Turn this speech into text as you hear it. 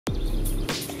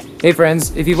Hey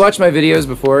friends, if you've watched my videos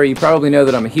before, you probably know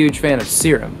that I'm a huge fan of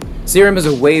Serum. Serum is a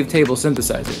wavetable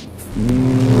synthesizer.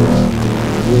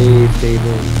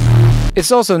 Wavetable.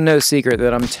 It's also no secret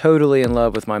that I'm totally in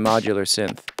love with my Modular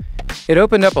Synth. It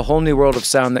opened up a whole new world of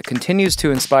sound that continues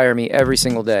to inspire me every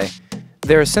single day.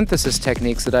 There are synthesis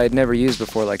techniques that I had never used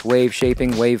before, like wave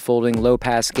shaping, wave folding,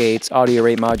 low-pass gates, audio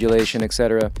rate modulation,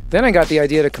 etc. Then I got the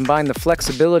idea to combine the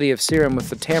flexibility of Serum with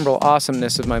the timbral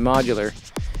awesomeness of my Modular,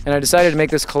 and I decided to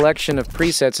make this collection of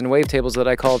presets and wavetables that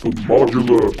I called the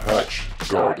Modular Patch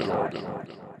Garden.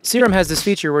 Serum has this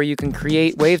feature where you can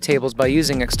create wavetables by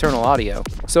using external audio.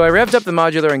 So I revved up the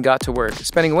Modular and got to work,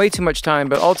 spending way too much time,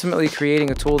 but ultimately creating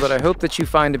a tool that I hope that you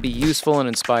find to be useful and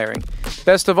inspiring.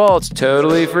 Best of all, it's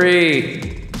totally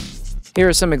free! Here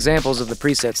are some examples of the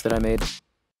presets that I made.